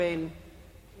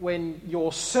when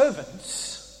your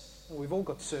servants, we've all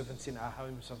got servants in our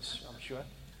homes, I'm sure,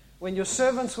 when your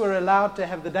servants were allowed to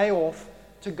have the day off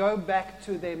to go back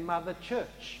to their mother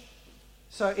church.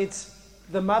 So it's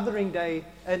the mothering day,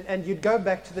 and you'd go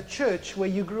back to the church where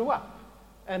you grew up.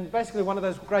 And basically one of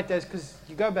those great days, because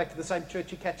you go back to the same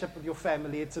church, you catch up with your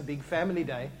family, it's a big family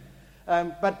day.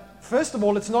 But first of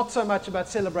all, it's not so much about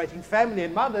celebrating family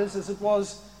and mothers as it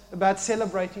was about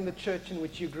celebrating the church in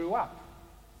which you grew up.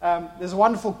 There's a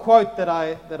wonderful quote that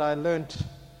I learned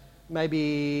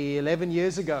maybe 11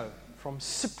 years ago from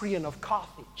Cyprian of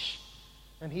Carthage.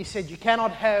 And he said, you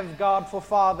cannot have God for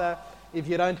father if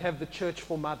you don't have the church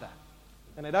for mother.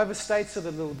 And it overstates it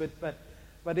a little bit,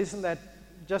 but isn't that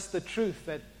just the truth,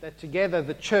 that together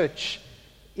the church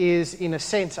is, in a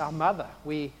sense, our mother.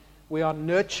 We are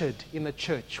nurtured in the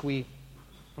church. We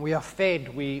are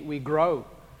fed. We grow.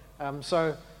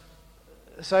 So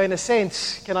in a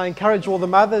sense, can I encourage all the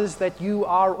mothers that you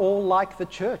are all like the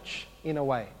church in a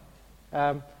way?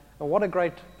 And what a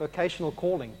great vocational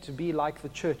calling to be like the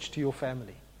church to your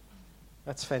family.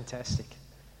 That's fantastic.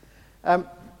 And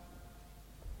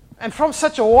from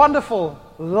such a wonderful,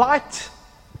 light,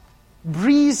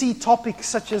 breezy topic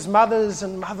such as mothers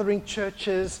and mothering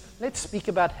churches, let's speak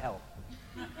about hell.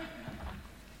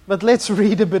 But let's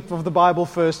read a bit of the Bible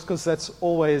first, because that's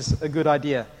always a good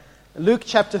idea. Luke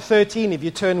chapter 13, if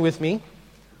you turn with me.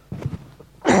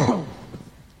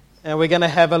 And we're going to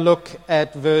have a look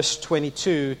at verse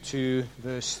 22 to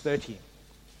verse 30.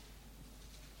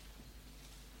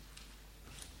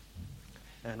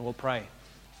 And we'll pray.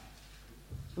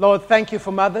 Lord, thank you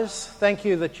for mothers. Thank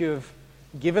you that you've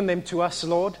given them to us,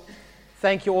 Lord.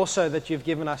 Thank you also that you've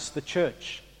given us the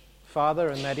church, Father,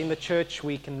 and that in the church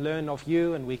we can learn of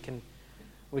you, and we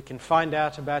can find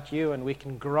out about you, and we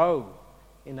can grow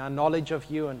in our knowledge of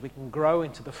you, and we can grow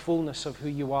into the fullness of who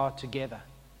you are together.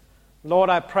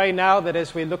 Lord, I pray now that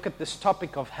as we look at this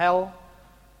topic of hell,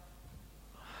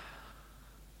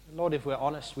 Lord, if we're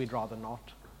honest, we'd rather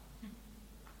not.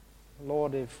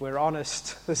 Lord, if we're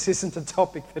honest, this isn't a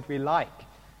topic that we like.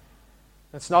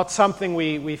 It's not something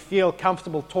we feel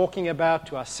comfortable talking about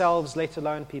to ourselves, let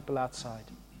alone people outside.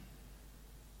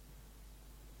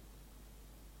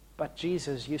 But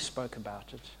Jesus, you spoke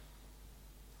about it.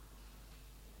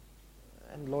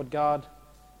 And Lord God,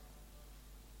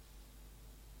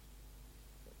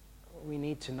 we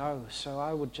need to know. So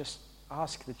I would just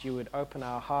ask that you would open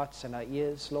our hearts and our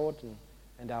ears, Lord,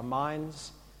 and our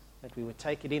minds, that we would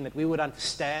take it in, that we would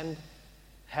understand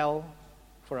hell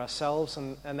for ourselves,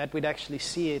 and that we'd actually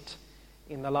see it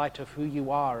in the light of who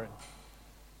you are.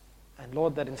 And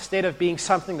Lord, that instead of being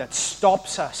something that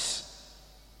stops us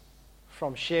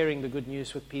from sharing the good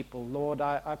news with people, Lord,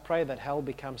 I pray that hell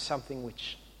becomes something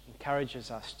which encourages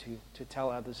us to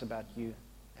tell others about you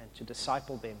and to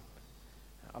disciple them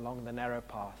along the narrow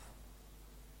path.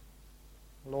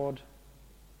 Lord,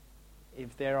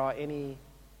 if there are any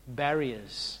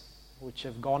barriers which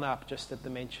have gone up just at the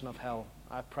mention of hell,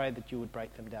 I pray that you would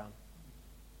break them down.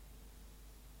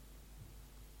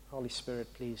 Holy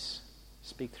Spirit, please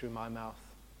speak through my mouth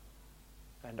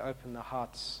and open the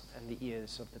hearts and the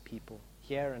ears of the people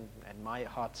here, and my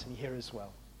hearts and ear as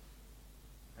well.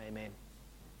 Amen.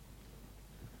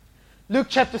 Luke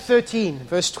chapter 13,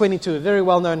 verse 22, a very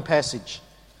well-known passage.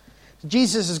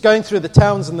 Jesus is going through the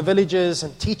towns and the villages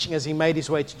and teaching as he made his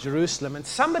way to Jerusalem. And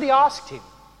somebody asked him,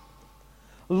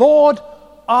 Lord,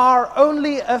 are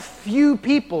only a few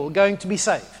people going to be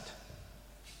saved?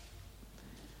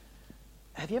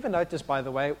 Have you ever noticed, by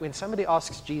the way, when somebody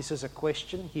asks Jesus a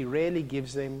question, he rarely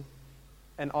gives them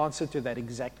an answer to that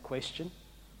exact question.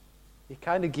 He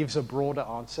kind of gives a broader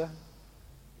answer.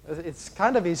 It's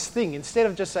kind of his thing. Instead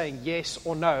of just saying yes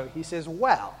or no, he says,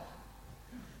 well.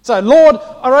 So, Lord,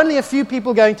 are only a few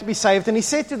people going to be saved? And he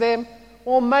said to them,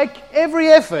 well, make every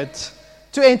effort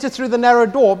to enter through the narrow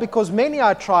door, because many,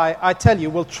 I tell you,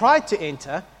 will try to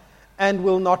enter and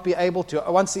will not be able to.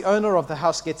 Once the owner of the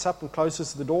house gets up and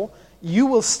closes the door, you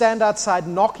will stand outside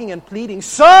knocking and pleading,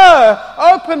 Sir,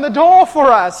 open the door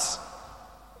for us.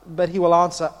 But he will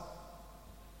answer,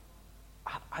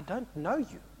 I don't know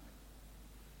you,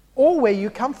 or where you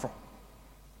come from.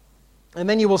 And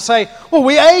then you will say, well,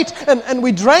 we ate and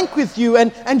we drank with you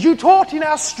and you taught in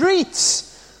our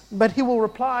streets. But he will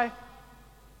reply,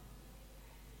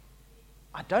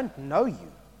 I don't know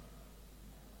you,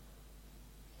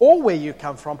 or where you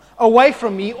come from. Away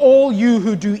from me, all you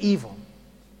who do evil.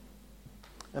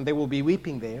 And there will be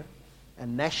weeping there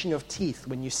and gnashing of teeth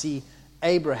when you see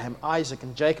Abraham, Isaac,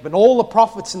 and Jacob and all the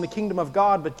prophets in the kingdom of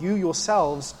God, but you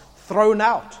yourselves thrown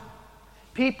out.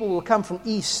 People will come from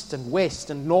east and west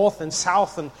and north and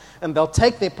south, and they'll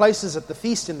take their places at the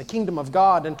feast in the kingdom of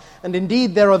God. And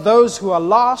indeed, there are those who are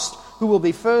last who will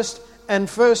be first, and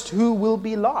first who will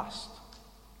be last.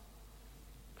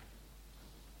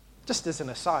 Just as an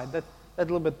aside, that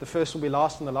little bit, the first will be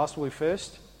last and the last will be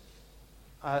first.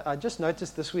 I just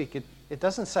noticed this week, it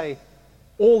doesn't say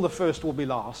all the first will be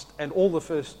last and all the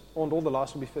first and all the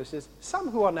last will be first. There's some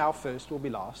who are now first will be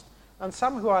last, and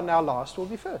some who are now last will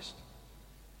be first.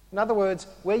 In other words,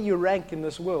 where you rank in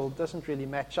this world doesn't really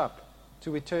match up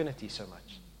to eternity so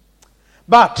much.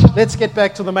 But let's get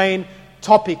back to the main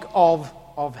topic of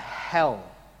hell.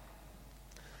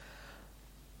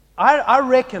 I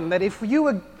reckon that if you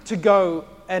were to go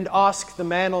and ask the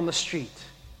man on the street,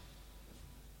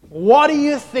 what do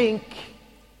you think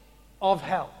of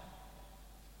hell?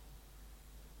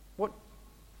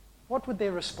 What would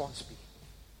their response be?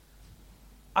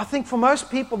 I think for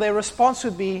most people their response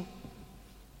would be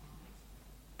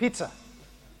pizza.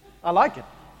 I like it.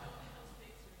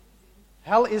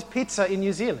 Hell is pizza in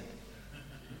New Zealand.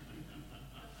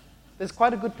 There's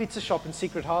quite a good pizza shop in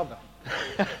Secret Harbour.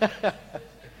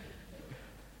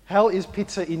 Hell is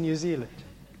pizza in New Zealand.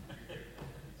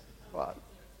 What?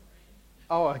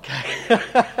 Oh,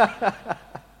 okay.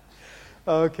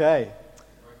 Okay.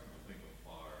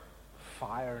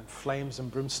 Fire and flames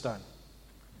and brimstone.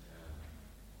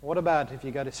 What about if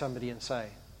you go to somebody and say,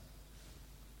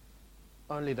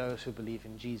 only those who believe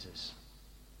in Jesus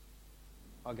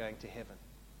are going to heaven?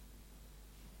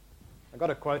 I got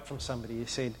a quote from somebody. He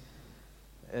said,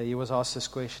 he was asked this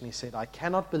question. He said, I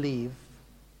cannot believe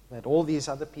that all these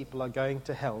other people are going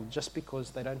to hell just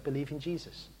because they don't believe in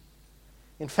Jesus.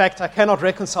 In fact, I cannot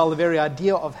reconcile the very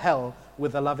idea of hell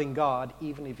with a loving God,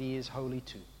 even if He is holy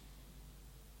too.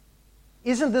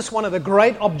 Isn't this one of the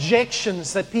great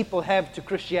objections that people have to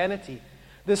Christianity?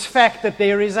 This fact that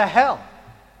there is a hell.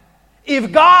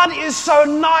 If God is so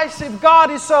nice, if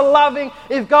God is so loving,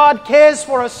 if God cares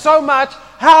for us so much,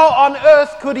 how on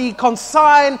earth could He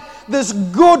consign this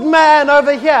good man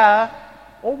over here,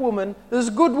 or woman, this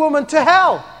good woman to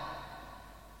hell?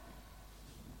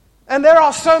 And there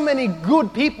are so many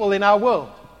good people in our world.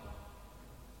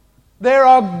 There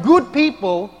are good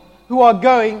people who are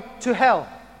going to hell.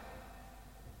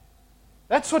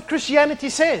 That's what Christianity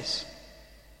says.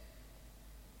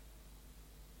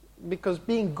 Because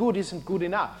being good isn't good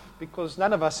enough. Because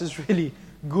none of us is really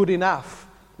good enough.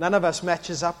 None of us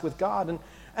matches up with God.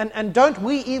 And don't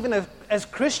we, even as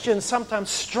Christians, sometimes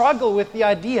struggle with the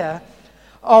idea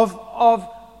of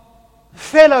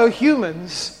fellow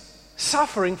humans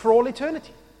suffering for all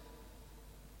eternity?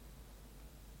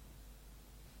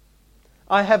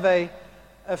 I have a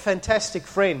fantastic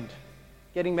friend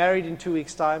getting married in 2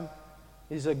 weeks' time.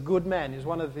 He's a good man. He's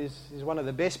one of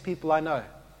the best people I know.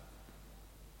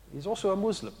 He's also a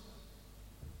Muslim.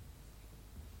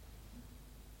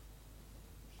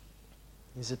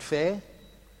 Is it fair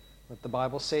that the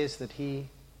Bible says that he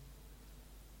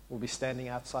will be standing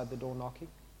outside the door knocking?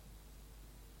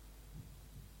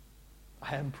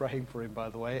 I am praying for him, by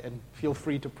the way, and feel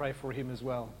free to pray for him as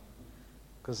well,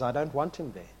 because I don't want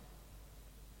him there.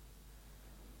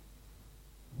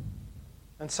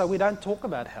 And so we don't talk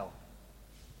about hell.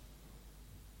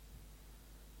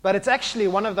 But it's actually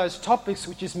one of those topics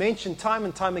which is mentioned time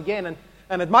and time again.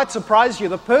 And it might surprise you,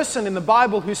 the person in the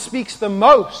Bible who speaks the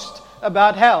most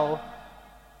about hell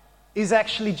is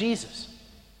actually Jesus.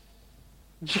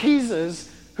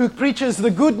 Jesus, who preaches the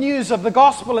good news of the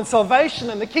gospel and salvation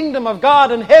and the kingdom of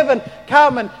God and heaven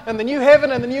come and the new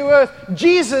heaven and the new earth.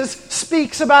 Jesus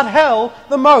speaks about hell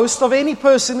the most of any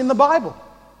person in the Bible.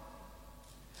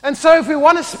 And so if we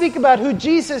want to speak about who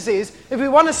Jesus is, if we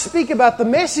want to speak about the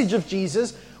message of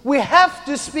Jesus, we have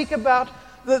to speak about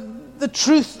the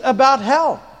truth about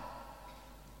hell.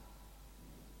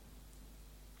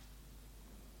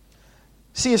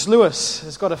 C.S. Lewis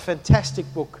has got a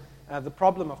fantastic book, The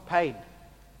Problem of Pain.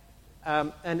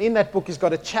 And in that book he's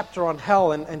got a chapter on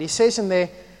hell, and he says in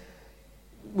there,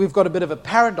 we've got a bit of a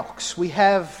paradox. We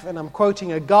have, and I'm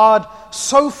quoting, a God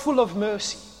so full of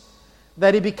mercy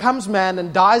that He becomes man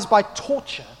and dies by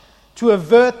torture to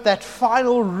avert that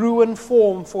final ruin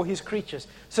form for His creatures.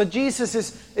 So Jesus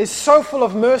is so full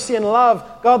of mercy and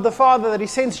love, God the Father, that He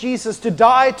sends Jesus to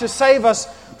die to save us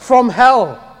from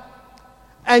hell.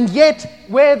 And yet,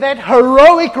 where that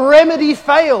heroic remedy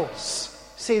fails,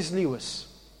 says Lewis,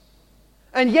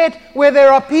 and yet where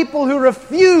there are people who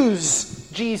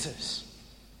refuse Jesus,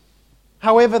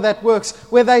 however that works,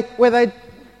 where they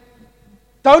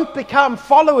don't become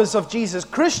followers of Jesus,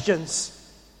 Christians.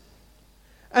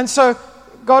 And so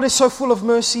God is so full of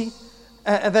mercy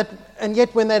and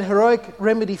yet when that heroic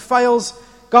remedy fails,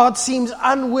 God seems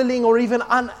unwilling or even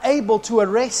unable to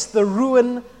arrest the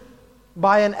ruin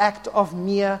by an act of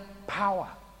mere power.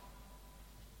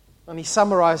 And he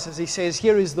summarizes, he says,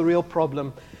 here is the real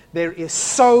problem. There is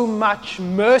so much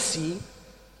mercy,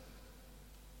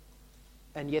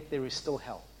 and yet there is still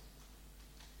hell.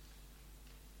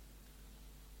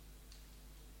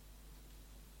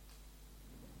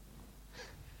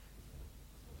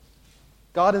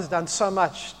 God has done so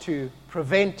much to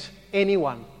prevent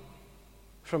anyone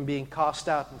from being cast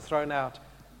out and thrown out,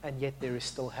 and yet there is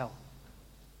still hell.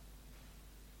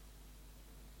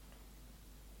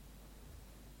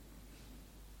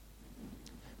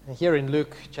 And here in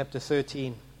Luke chapter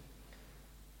 13,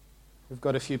 we've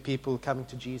got a few people coming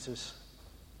to Jesus.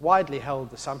 Widely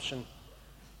held assumption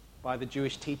by the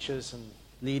Jewish teachers and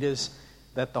leaders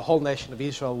that the whole nation of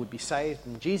Israel would be saved.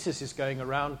 And Jesus is going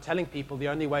around telling people the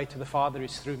only way to the Father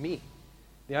is through me.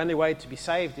 The only way to be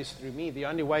saved is through me. The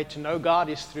only way to know God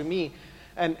is through me.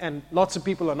 And lots of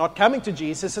people are not coming to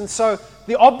Jesus. And so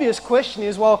the obvious question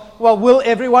is, well, will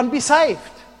everyone be saved?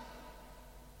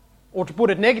 Or to put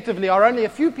it negatively, are only a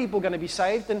few people going to be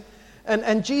saved?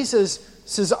 And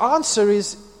Jesus' answer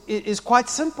is quite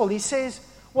simple. He says,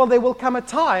 well, there will come a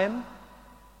time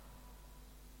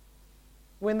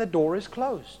when the door is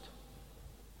closed.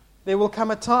 There will come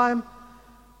a time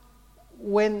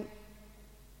when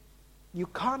you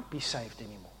can't be saved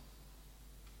anymore.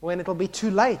 When it'll be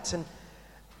too late.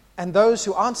 And those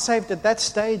who aren't saved at that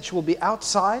stage will be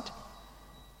outside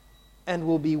and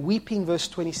will be weeping, verse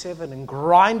 27, and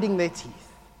grinding their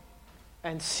teeth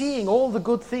and seeing all the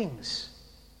good things.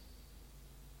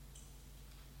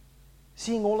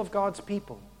 Seeing all of God's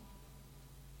people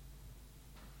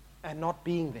and not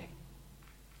being there.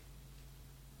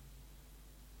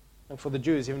 And for the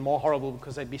Jews, even more horrible,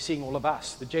 because they'd be seeing all of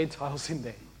us, the Gentiles, in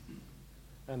there.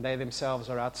 And they themselves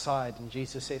are outside. And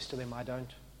Jesus says to them, I don't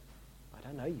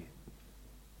know you.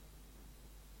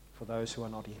 For those who are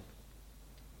not in.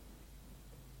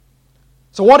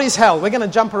 So what is hell? We're going to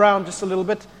jump around just a little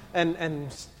bit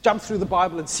and jump through the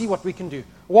Bible and see what we can do.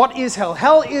 What is hell?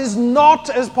 Hell is not,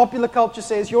 as popular culture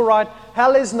says, you're right,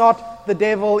 hell is not the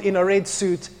devil in a red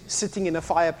suit sitting in a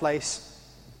fireplace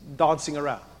dancing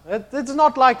around. It's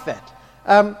not like that.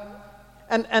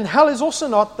 And hell is also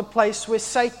not the place where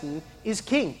Satan is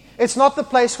king. It's not the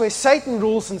place where Satan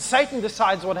rules and Satan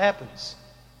decides what happens.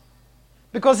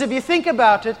 Because if you think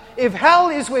about it, if hell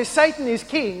is where Satan is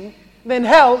king, then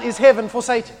hell is heaven for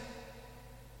Satan.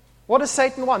 What does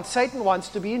Satan want? Satan wants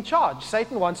to be in charge.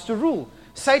 Satan wants to rule.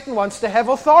 Satan wants to have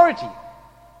authority.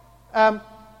 Hell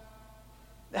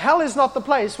is not the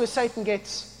place where Satan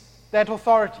gets that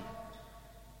authority.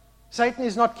 Satan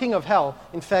is not king of hell.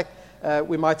 In fact,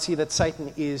 we might see that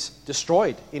Satan is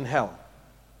destroyed in hell.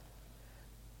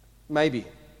 Maybe.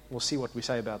 We'll see what we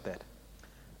say about that.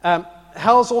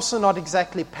 Hell's also not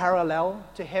exactly parallel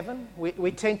to heaven.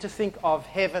 We tend to think of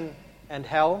heaven and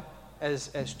hell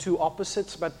as two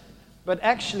opposites, but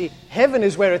actually heaven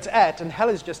is where it's at and hell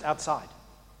is just outside.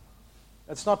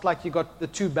 It's not like you got the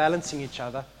two balancing each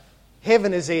other.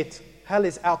 Heaven is it, hell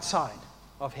is outside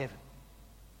of heaven.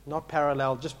 Not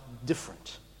parallel, just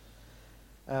different.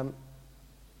 The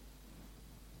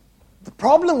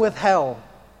problem with hell,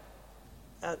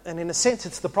 and in a sense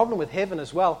it's the problem with heaven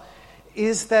as well,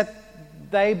 is that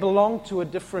they belong to a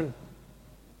different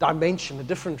dimension, a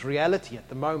different reality at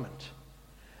the moment.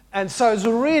 And so it's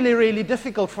really, really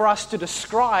difficult for us to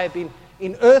describe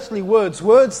in earthly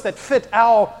words that fit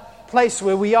our place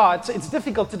where we are. It's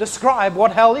difficult to describe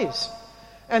what hell is.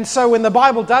 And so when the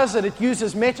Bible does it, it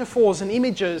uses metaphors and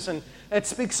images, and it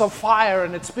speaks of fire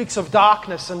and it speaks of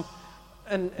darkness.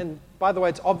 And by the way,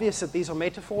 it's obvious that these are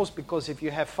metaphors, because if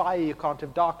you have fire, you can't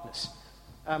have darkness.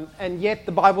 And yet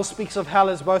the Bible speaks of hell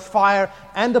as both fire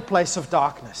and a place of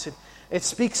darkness. It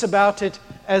speaks about it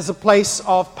as a place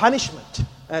of punishment.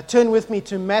 Turn with me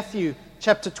to Matthew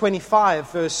chapter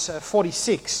 25, verse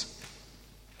 46.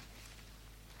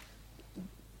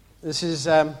 This is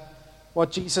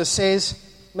what Jesus says.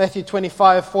 Matthew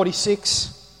 25,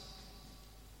 46.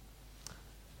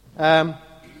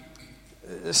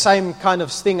 Same kind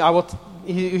of thing.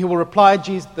 He will reply,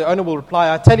 the owner will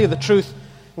reply, I tell you the truth,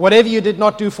 whatever you did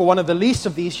not do for one of the least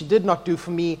of these, you did not do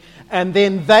for me. And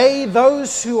then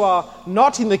those who are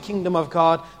not in the kingdom of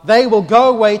God, they will go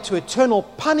away to eternal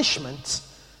punishment,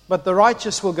 but the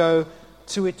righteous will go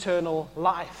to eternal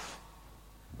life.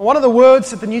 And one of the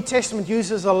words that the New Testament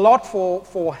uses a lot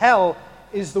for hell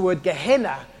is the word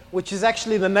Gehenna, which is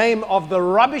actually the name of the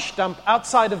rubbish dump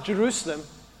outside of Jerusalem,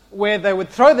 where they would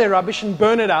throw their rubbish and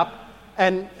burn it up.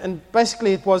 And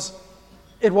basically it was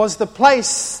It was the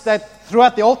place that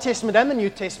throughout the Old Testament and the New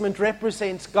Testament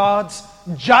represents God's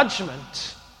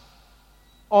judgment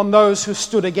on those who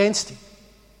stood against him.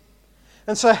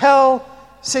 And so hell,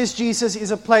 says Jesus,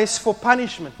 is a place for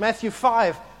punishment. Matthew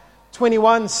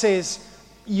 5:21 says,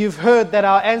 you've heard that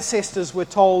our ancestors were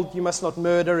told you must not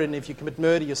murder, and if you commit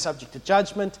murder, you're subject to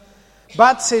judgment.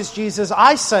 But, says Jesus,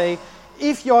 I say,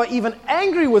 if you're even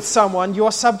angry with someone, you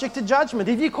are subject to judgment.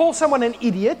 If you call someone an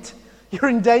idiot, you're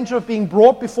in danger of being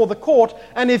brought before the court.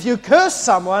 And if you curse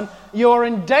someone, you're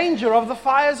in danger of the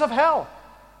fires of hell.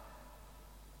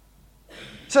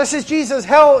 So, says Jesus,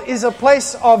 hell is a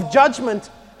place of judgment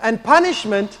and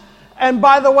punishment. And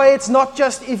by the way, it's not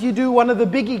just if you do one of the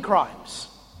biggie crimes.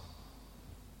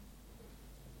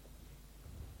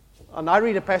 And I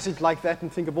read a passage like that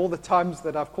and think of all the times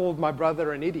that I've called my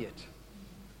brother an idiot.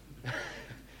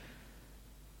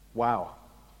 Wow.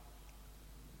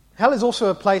 Hell is also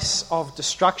a place of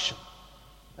destruction.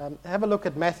 Have a look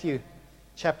at Matthew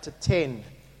chapter 10,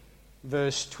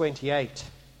 verse 28.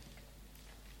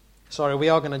 Sorry, we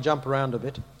are going to jump around a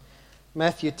bit.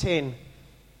 Matthew 10,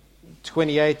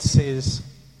 28 says,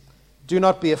 do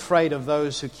not be afraid of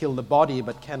those who kill the body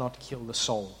but cannot kill the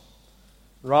soul.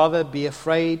 Rather, be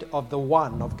afraid of the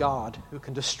one, of God, who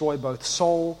can destroy both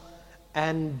soul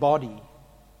and body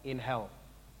in hell.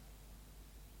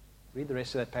 Read the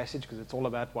rest of that passage because it's all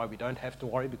about why we don't have to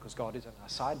worry because God is on our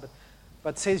side.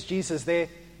 But says Jesus there,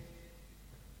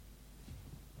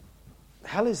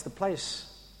 hell is the place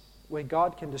where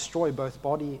God can destroy both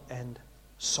body and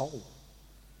soul.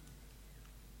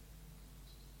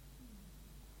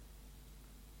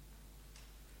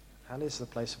 Hell is the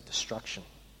place of destruction.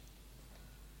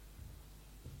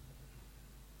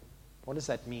 What does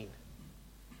that mean?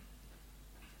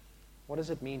 What does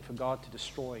it mean for God to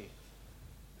destroy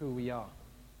who we are?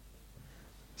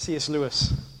 C.S.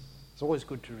 Lewis, it's always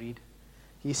good to read.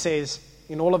 He says,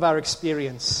 in all of our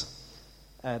experience,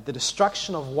 the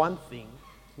destruction of one thing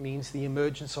means the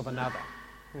emergence of another.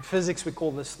 In physics, we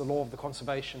call this the law of the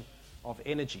conservation of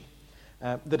energy.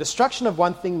 The destruction of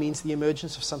one thing means the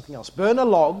emergence of something else. Burn a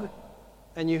log,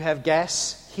 and you have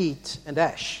gas, heat, and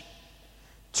ash.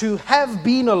 To have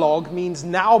been a log means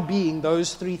now being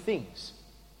those three things.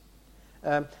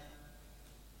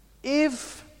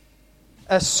 If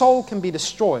a soul can be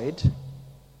destroyed,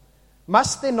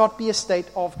 must there not be a state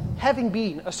of having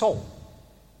been a soul?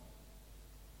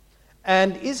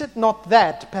 And is it not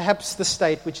that, perhaps the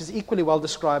state which is equally well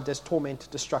described as torment,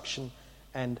 destruction,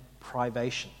 and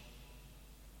privation?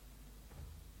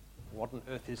 What on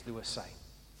earth is Lewis saying?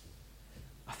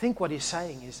 I think what he's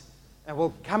saying is, and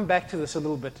we'll come back to this a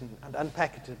little bit and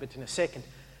unpack it a bit in a second,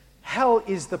 hell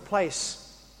is the place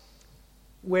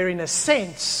where, in a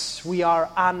sense, we are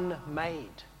unmade.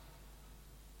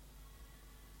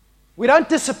 We don't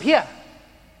disappear.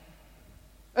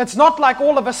 It's not like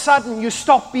all of a sudden you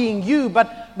stop being you,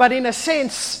 but in a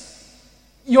sense,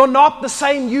 you're not the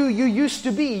same you used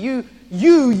to be.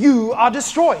 You are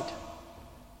destroyed.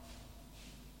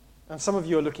 And some of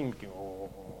you are looking, oh,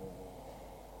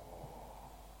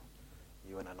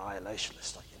 you're an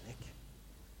annihilationist, are you, Nick?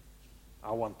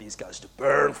 I want these guys to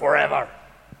burn forever.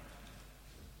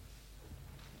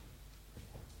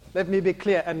 Let me be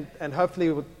clear, and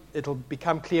hopefully it'll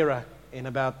become clearer in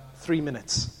about 3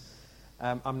 minutes.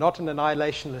 I'm not an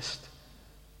annihilationist,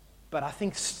 but I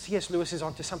think C.S. Lewis is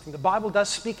onto something. The Bible does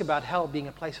speak about hell being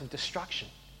a place of destruction.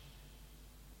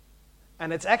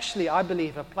 And it's actually, I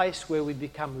believe, a place where we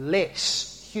become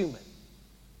less human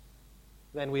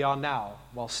than we are now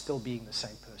while still being the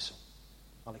same person.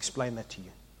 I'll explain that to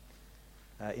you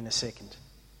in a second.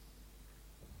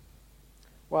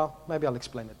 Well, maybe I'll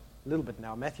explain it a little bit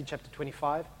now. Matthew chapter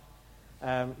 25,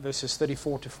 verses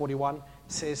 34 to 41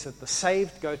 says that the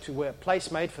saved go to a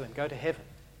place made for them, go to heaven.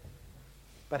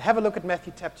 But have a look at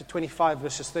Matthew chapter 25,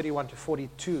 verses 31 to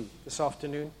 42 this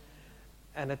afternoon.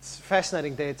 And it's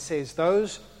fascinating there. It says,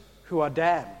 those who are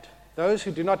damned, those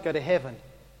who do not go to heaven,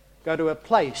 go to a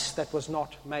place that was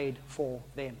not made for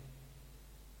them.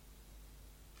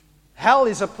 Hell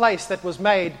is a place that was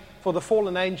made for the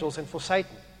fallen angels and for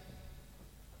Satan.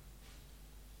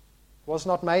 It was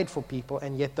not made for people,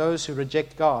 and yet those who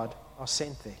reject God are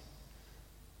sent there.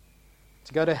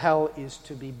 To go to hell is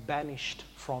to be banished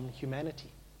from humanity.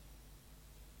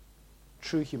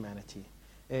 True humanity.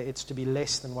 It's to be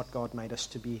less than what God made us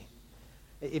to be.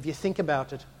 If you think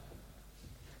about it,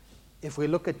 if we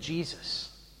look at Jesus,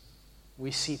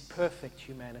 we see perfect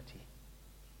humanity.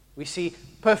 We see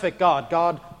perfect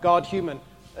God human.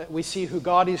 We see who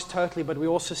God is totally, but we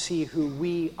also see who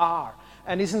we are.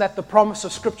 And isn't that the promise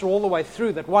of Scripture all the way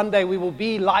through, that one day we will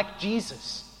be like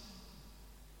Jesus?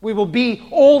 We will be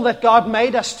all that God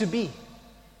made us to be.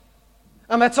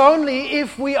 And that's only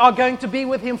if we are going to be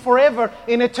with Him forever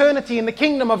in eternity in the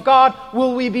kingdom of God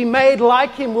will we be made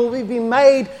like Him, will we be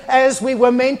made as we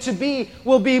were meant to be.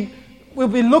 We'll be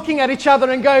looking at each other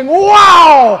and going,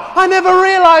 wow, I never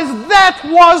realized that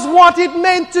was what it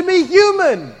meant to be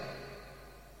human.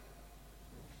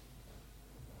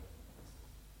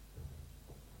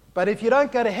 But if you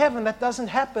don't go to heaven, that doesn't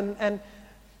happen.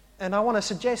 And I want to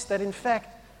suggest that, in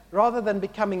fact, rather than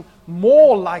becoming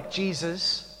more like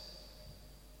Jesus,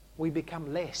 we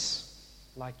become less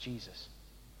like Jesus.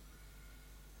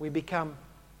 We become,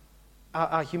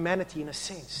 our humanity in a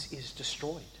sense is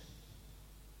destroyed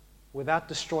without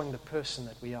destroying the person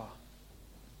that we are.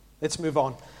 Let's move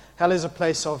on. Hell is a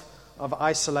place of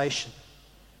isolation.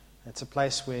 It's a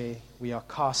place where we are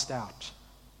cast out.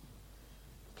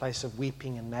 A place of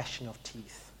weeping and gnashing of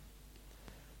teeth.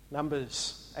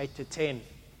 Numbers 8 to 10.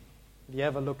 If you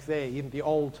ever look there, even the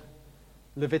old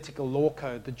Levitical law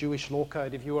code, the Jewish law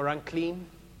code, if you were unclean,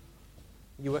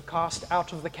 you were cast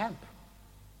out of the camp.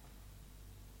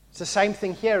 It's the same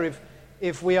thing here.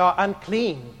 If we are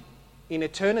unclean in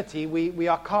eternity, we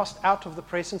are cast out of the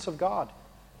presence of God,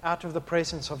 out of the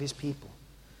presence of His people.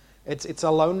 It's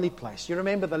a lonely place. You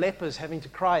remember the lepers having to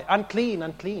cry, unclean,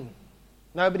 unclean.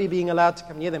 Nobody being allowed to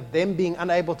come near them being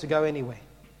unable to go anywhere.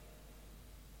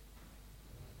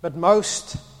 But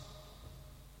most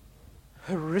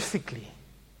horrifically,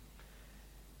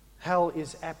 hell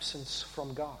is absence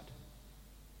from God.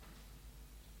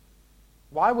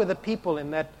 Why were the people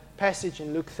in that passage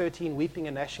in Luke 13 weeping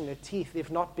and gnashing their teeth, if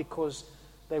not because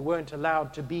they weren't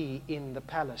allowed to be in the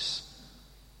palace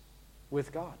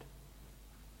with God?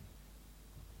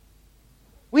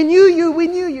 We knew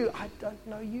you. I don't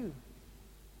know you.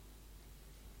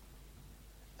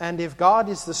 And if God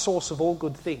is the source of all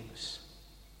good things,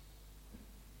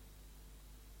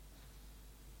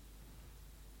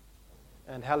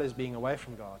 and hell is being away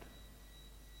from God,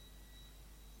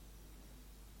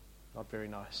 not very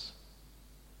nice.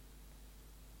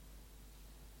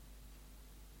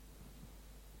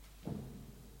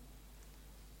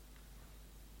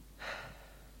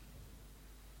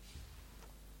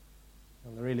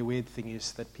 And the really weird thing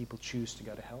is that people choose to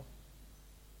go to hell.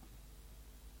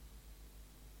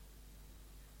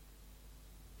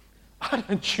 I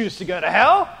don't choose to go to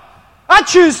hell. I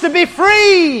choose to be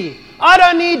free. I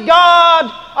don't need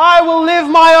God. I will live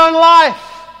my own life.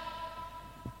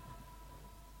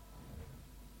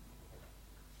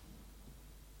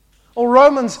 Or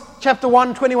Romans chapter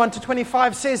 1, 21 to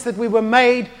 25 says that we were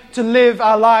made to live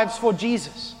our lives for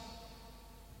Jesus.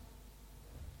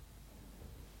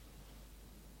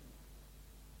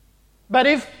 But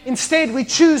if instead we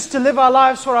choose to live our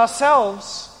lives for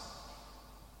ourselves,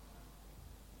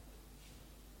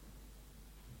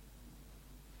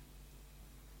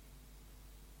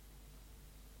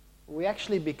 we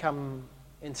actually become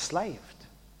enslaved.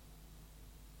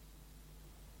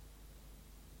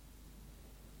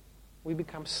 We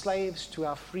become slaves to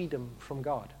our freedom from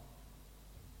God.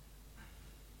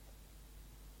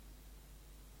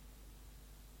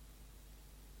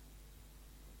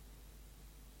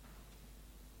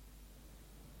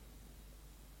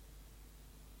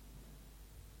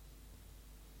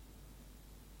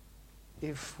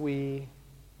 If we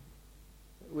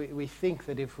think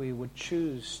that if we would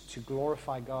choose to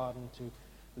glorify God and to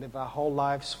live our whole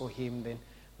lives for Him,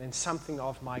 then something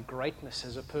of my greatness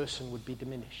as a person would be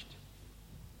diminished.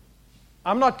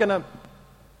 I'm not going to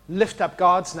lift up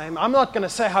God's name. I'm not going to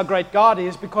say how great God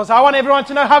is because I want everyone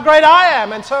to know how great I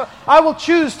am. And so I will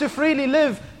choose to freely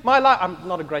live my life. I'm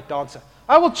not a great dancer.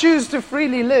 I will choose to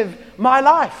freely live my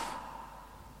life.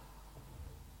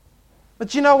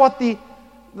 But you know what the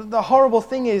horrible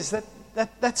thing is?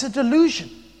 That's a delusion.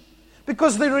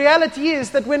 Because the reality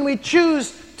is that when we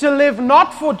choose to live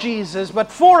not for Jesus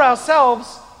but for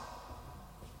ourselves,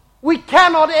 we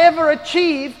cannot ever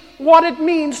achieve what it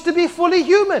means to be fully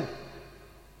human.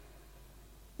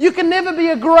 You can never be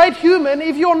a great human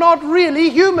if you're not really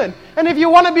human. And if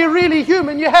you want to be really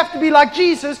human, you have to be like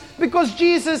Jesus, because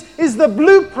Jesus is the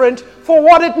blueprint for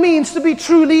what it means to be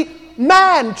truly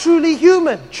man, truly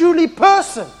human, truly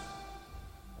person.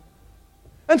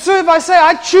 And so if I say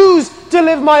I choose to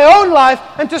live my own life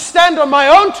and to stand on my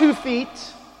own 2 feet,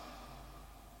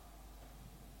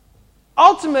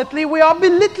 ultimately we are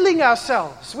belittling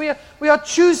ourselves. We are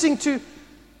choosing to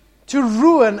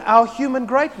ruin our human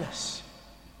greatness.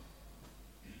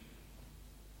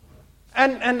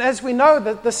 And as we know,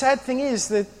 the sad thing is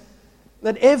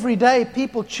that every day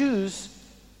people choose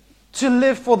to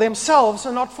live for themselves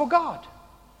and not for God.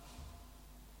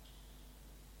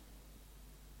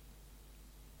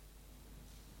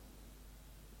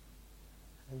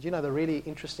 And you know, the really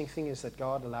interesting thing is that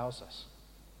God allows us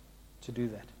to do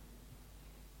that.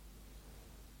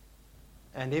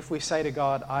 And if we say to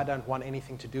God, I don't want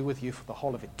anything to do with you for the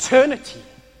whole of eternity,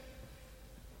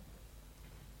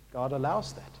 God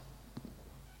allows that.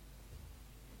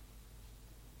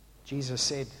 Jesus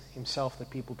said himself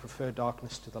that people prefer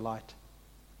darkness to the light.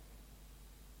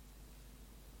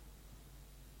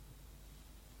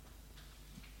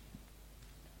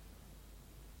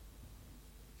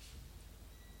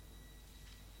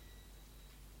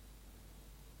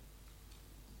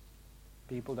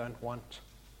 People don't want,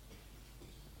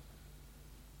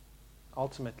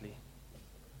 ultimately,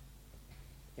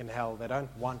 in hell, they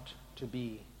don't want to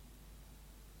be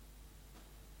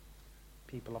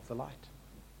people of the light.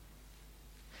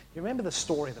 You remember the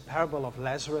story, the parable of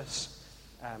Lazarus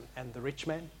and the rich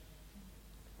man?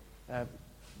 I'll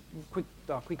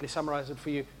quickly summarize it for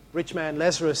you. Rich man,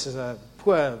 Lazarus is a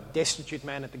poor, destitute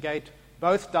man at the gate.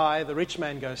 Both die. The rich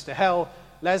man goes to hell.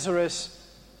 Lazarus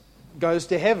goes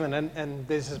to heaven, and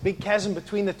there's this big chasm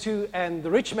between the two, and the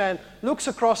rich man looks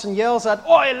across and yells out,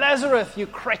 "Oi, Lazarus, you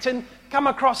cretin, come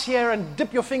across here and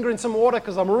dip your finger in some water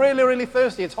because I'm really, really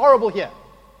thirsty. It's horrible here."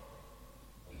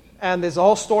 And there's a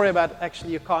whole story about,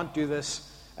 actually, you can't do this.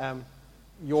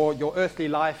 Your earthly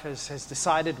life has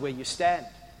decided where you stand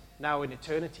now in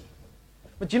eternity.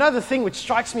 But you know the thing which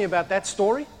strikes me about that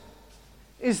story?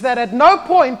 Is that at no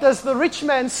point does the rich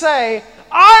man say,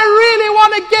 "I really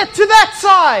want to get to that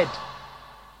side."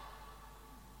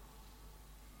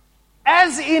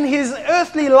 As in his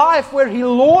earthly life where he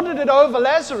lorded it over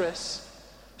Lazarus,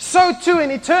 so too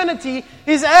in eternity,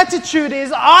 his attitude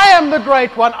is, "I am the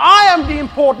great one. I am the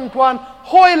important one.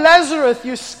 Hoi, Lazarus,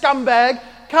 you scumbag,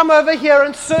 come over here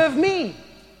and serve me."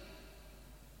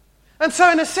 And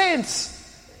so in a sense,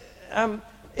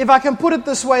 if I can put it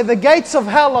this way, the gates of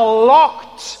hell are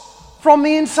locked from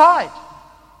the inside.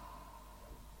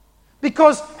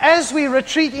 Because as we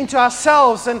retreat into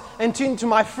ourselves and into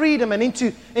my freedom and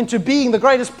into being the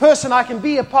greatest person I can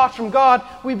be apart from God,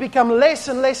 we become less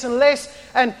and less and less.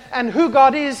 And who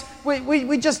God is,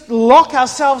 we just lock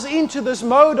ourselves into this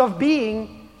mode of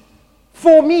being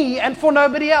for me and for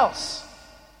nobody else.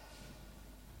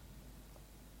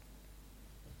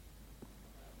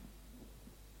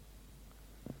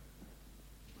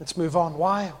 Let's move on.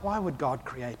 Why would God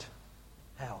create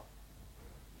hell?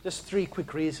 Just 3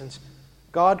 quick reasons.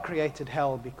 God created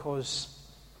hell because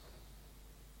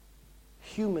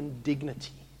human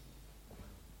dignity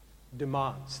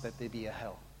demands that there be a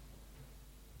hell.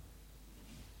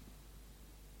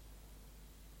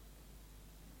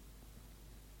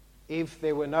 If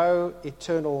there were no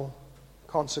eternal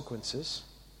consequences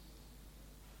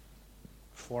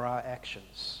for our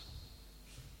actions,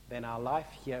 then our life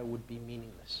here would be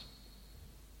meaningless.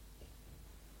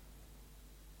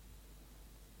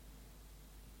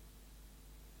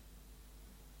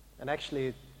 And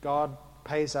actually, God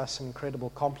pays us an incredible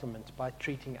compliment by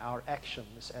treating our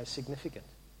actions as significant.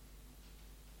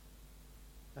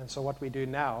 And so what we do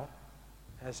now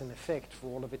has an effect for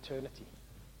all of eternity.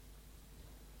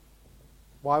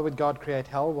 Why would God create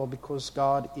hell? Well, because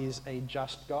God is a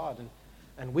just God.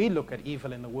 And we look at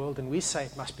evil in the world and we say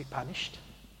it must be punished.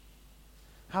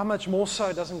 How much more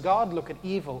so doesn't God look at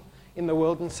evil in the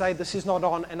world and say, this is not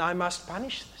on and I must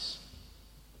punish this?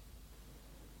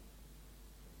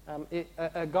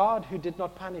 A God who did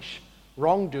not punish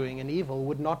wrongdoing and evil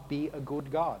would not be a good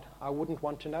God. I wouldn't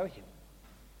want to know him.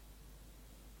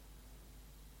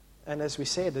 And as we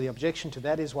said, the objection to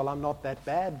that is, well, I'm not that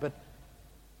bad,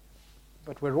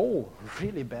 but we're all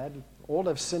really bad. All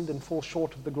have sinned and fall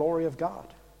short of the glory of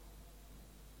God.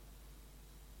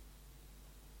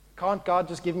 Can't God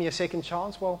just give me a second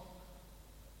chance? Well,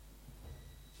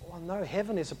 no,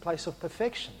 heaven is a place of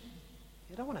perfection.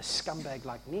 You don't want a scumbag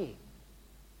like me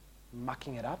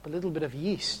mucking it up. A little bit of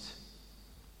yeast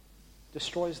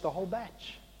destroys the whole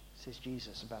batch, says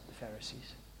Jesus about the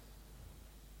Pharisees.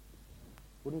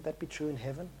 Wouldn't that be true in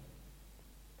heaven?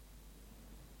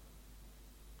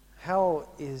 Hell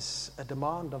is a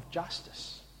demand of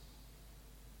justice.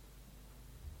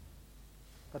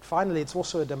 But finally, it's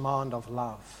also a demand of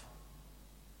love.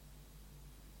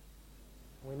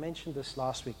 We mentioned this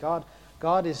last week.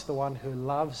 God is the one who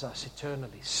loves us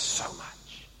eternally so much.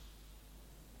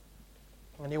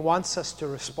 And he wants us to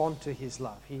respond to his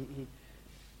love.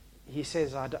 He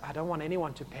says, I don't want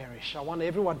anyone to perish. I want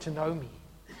everyone to know me.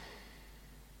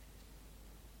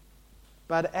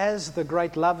 But as the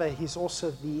great lover, he's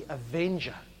also the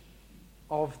avenger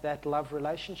of that love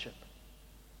relationship.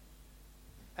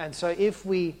 And so if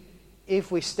we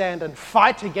stand and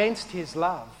fight against his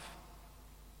love,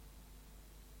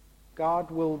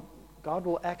 God will God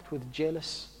will act with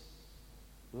jealous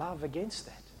love against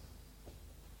that.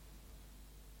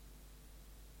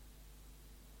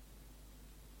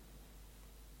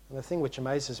 And the thing which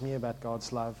amazes me about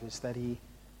God's love is that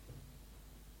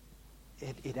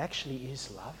it actually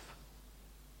is love,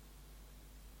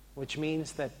 which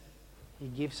means that He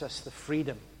gives us the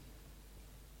freedom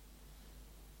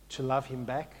to love Him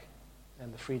back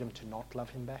and the freedom to not love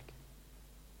Him back.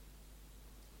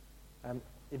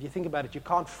 If you think about it, you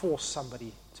can't force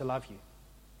somebody to love you.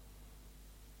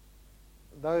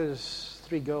 Those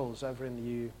 3 girls over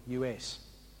in the US,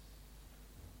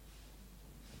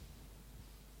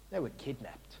 they were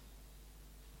kidnapped.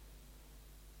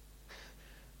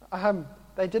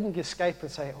 They didn't escape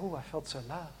and say, "Oh, I felt so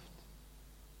loved."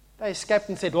 They escaped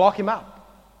and said, "Lock him up."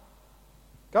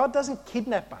 God doesn't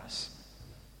kidnap us.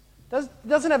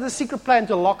 Doesn't have the secret plan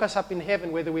to lock us up in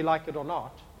heaven whether we like it or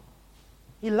not.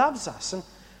 He loves us.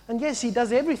 And yes, He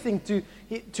does everything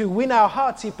to win our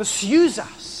hearts. He pursues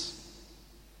us.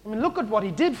 I mean, look at what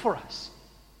He did for us.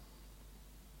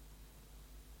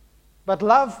 But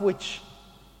love which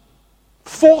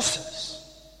forces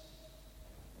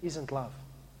isn't love.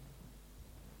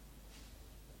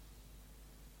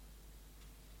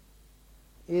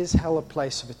 Is hell a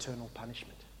place of eternal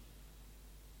punishment?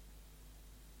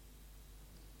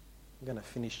 I'm going to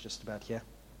finish just about here.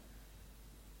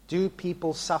 Do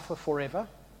people suffer forever,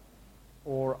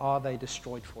 or are they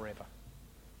destroyed forever?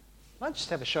 I'll just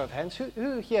have a show of hands.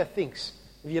 Who here thinks,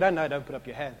 if you don't know, don't put up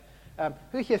your hand.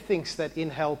 Who here thinks that in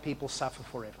hell people suffer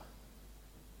forever?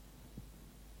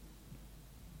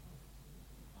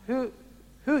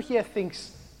 Who here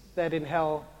thinks that in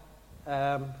hell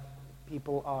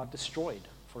people are destroyed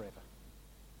forever?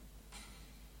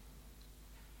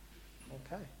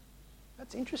 Okay.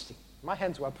 That's interesting. My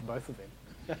hands were up for both of them.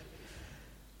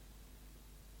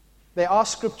 There are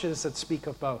scriptures that speak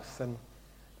of both,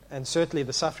 and certainly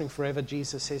the suffering forever,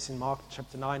 Jesus says in Mark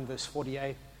chapter 9, verse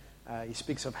 48, He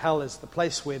speaks of hell as the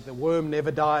place where the worm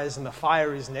never dies and the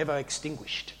fire is never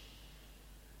extinguished.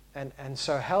 And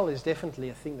so hell is definitely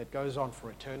a thing that goes on for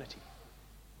eternity.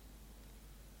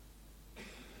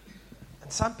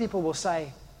 And some people will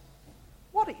say,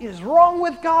 "What is wrong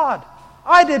with God?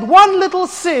 I did one little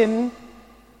sin.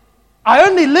 I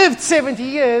only lived 70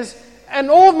 years,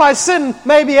 and all of my sin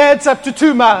maybe adds up to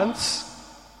 2 months.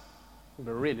 I'm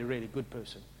a really, really good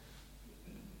person.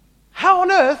 How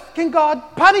on earth can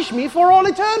God punish me for all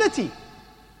eternity?"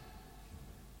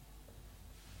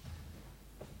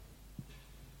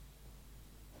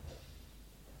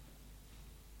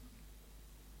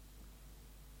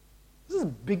 This is a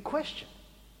big question.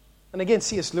 And again,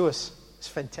 C.S. Lewis is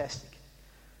fantastic.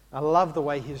 I love the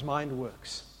way his mind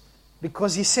works.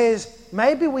 Because he says,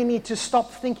 maybe we need to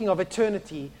stop thinking of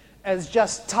eternity as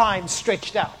just time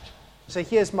stretched out. So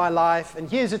here's my life, and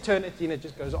here's eternity, and it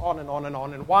just goes on and on and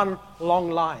on in one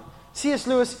long line. C.S.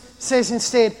 Lewis says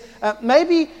instead,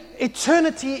 maybe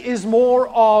eternity is more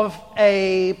of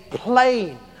a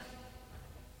plane,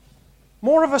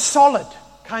 more of a solid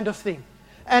kind of thing.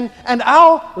 And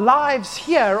our lives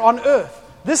here on earth,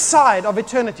 this side of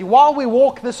eternity, while we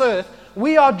walk this earth,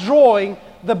 we are drawing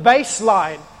the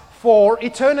baseline for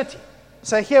eternity.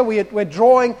 So here we're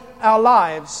drawing our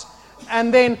lives,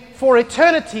 and then for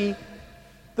eternity,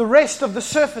 the rest of the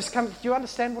surface comes. Do you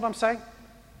understand what I'm saying?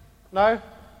 No?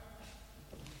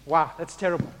 Wow, that's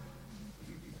terrible.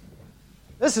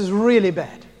 This is really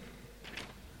bad.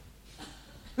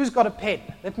 Who's got a pen?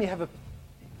 Let me have a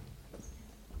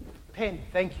pen.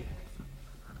 Thank you.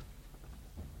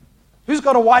 Who's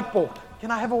got a whiteboard?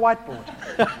 Can I have a whiteboard?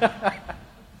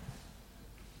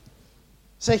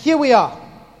 So here we are.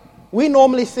 We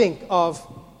normally think of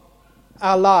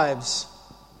our lives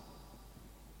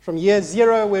from year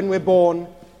 0 when we're born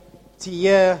to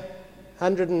year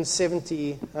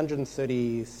 170,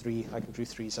 133, I can do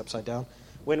 3s upside down,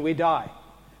 when we die.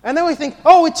 And then we think,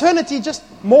 oh, eternity, just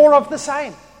more of the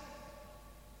same.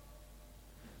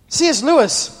 C.S.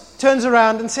 Lewis turns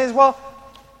around and says, well,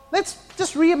 let's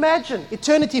just reimagine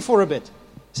eternity for a bit.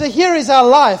 So here is our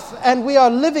life, and we are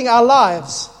living our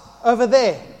lives over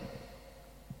there.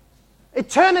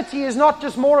 Eternity is not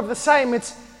just more of the same,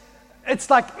 it's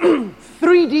like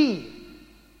 3D.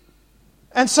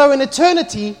 And so in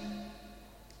eternity,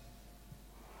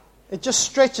 it just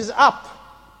stretches up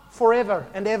forever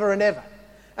and ever and ever.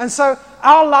 And so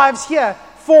our lives here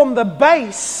form the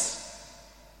base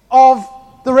of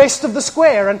the rest of the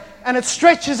square, and it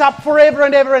stretches up forever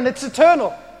and ever, and it's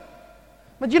eternal.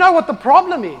 But you know what the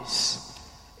problem is?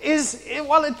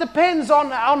 Well, it depends on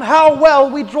how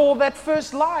well we draw that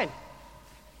first line.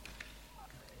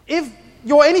 If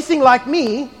you're anything like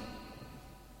me,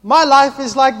 My life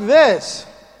is like this.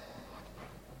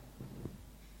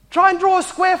 Try and draw a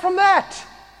square from that.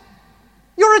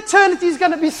 Your eternity is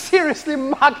going to be seriously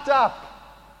mucked up.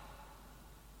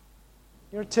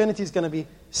 Your eternity is going to be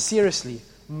seriously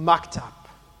mucked up.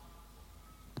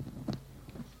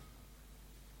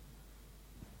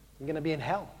 You're going to be in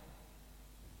hell.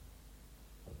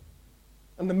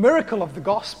 And the miracle of the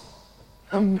gospel,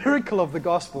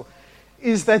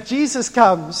 is that Jesus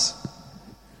comes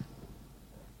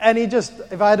and he just,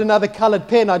 if I had another colored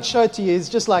pen, I'd show it to you. It's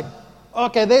just like,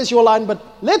 okay, there's your line, but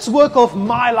let's work off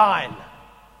my line.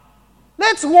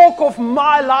 Let's walk off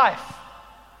my life.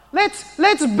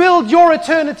 Let's build your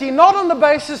eternity, not on the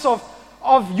basis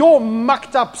of your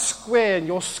mucked up square and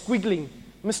your squiggling,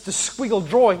 Mr. Squiggle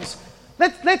drawings.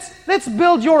 Let's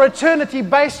build your eternity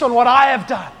based on what I have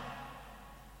done.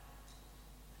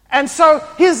 And so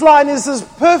his line is this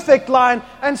perfect line.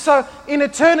 And so in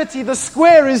eternity, the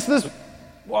square is this,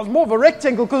 well, it's more of a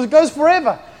rectangle because it goes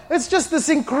forever. It's just this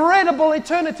incredible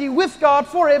eternity with God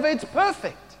forever. It's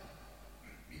perfect.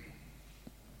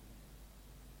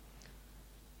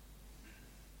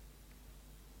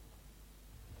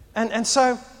 And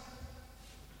so,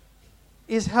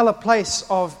 is hell a place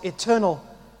of eternal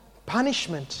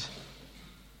punishment?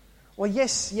 Well,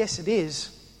 yes, it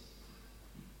is.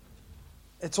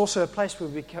 It's also a place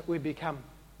where we become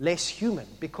less human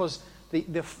because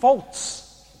the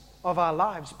faults of our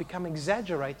lives become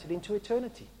exaggerated into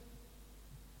eternity.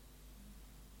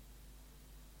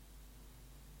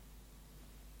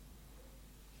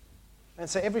 And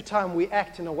so every time we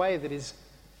act in a way that is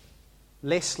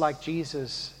less like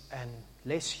Jesus and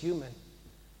less human,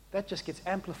 that just gets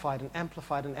amplified and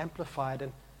amplified and amplified,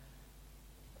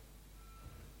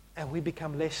 and we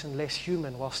become less and less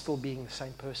human while still being the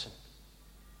same person.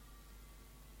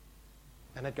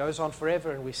 And it goes on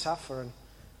forever, and we suffer.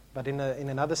 But in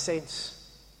another sense,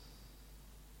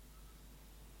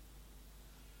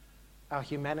 our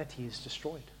humanity is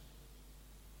destroyed.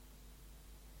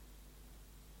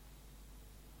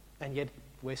 And yet,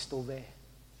 we're still there.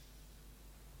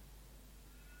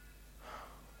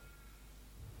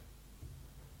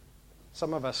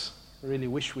 Some of us really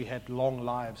wish we had long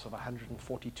lives of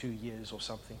 142 years or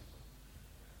something.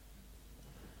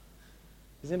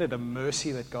 Isn't it a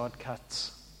mercy that God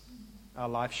cuts our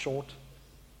life short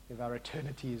if our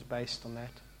eternity is based on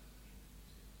that?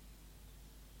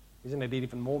 Isn't it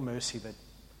even more mercy that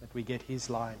we get his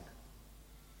line,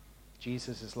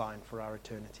 Jesus' line for our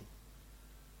eternity?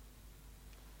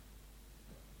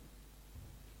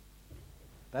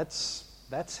 That's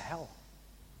hell.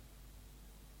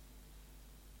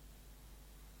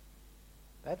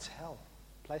 That's hell.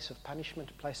 A place of punishment,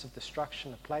 a place of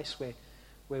destruction, a place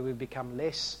where we become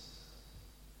less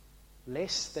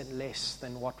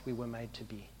than what we were made to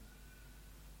be.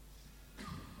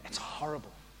 It's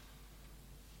horrible.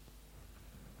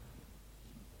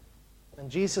 And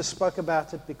Jesus spoke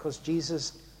about it because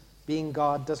Jesus, being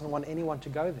God, doesn't want anyone to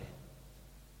go there.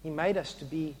 He made us to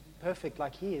be perfect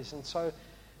like he is. And so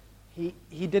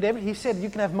he did everything. He said, you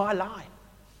can have my line.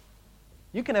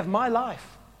 You can have my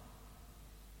life.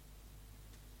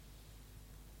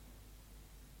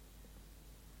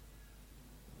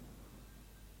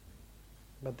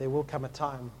 But there will come a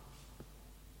time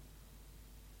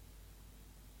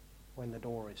when the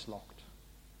door is locked.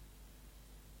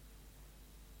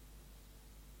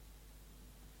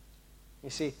 You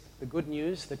see, the good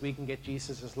news that we can get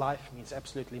Jesus' life means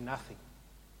absolutely nothing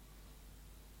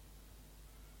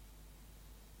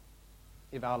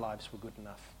if our lives were good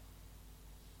enough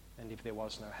and if there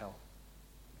was no hell.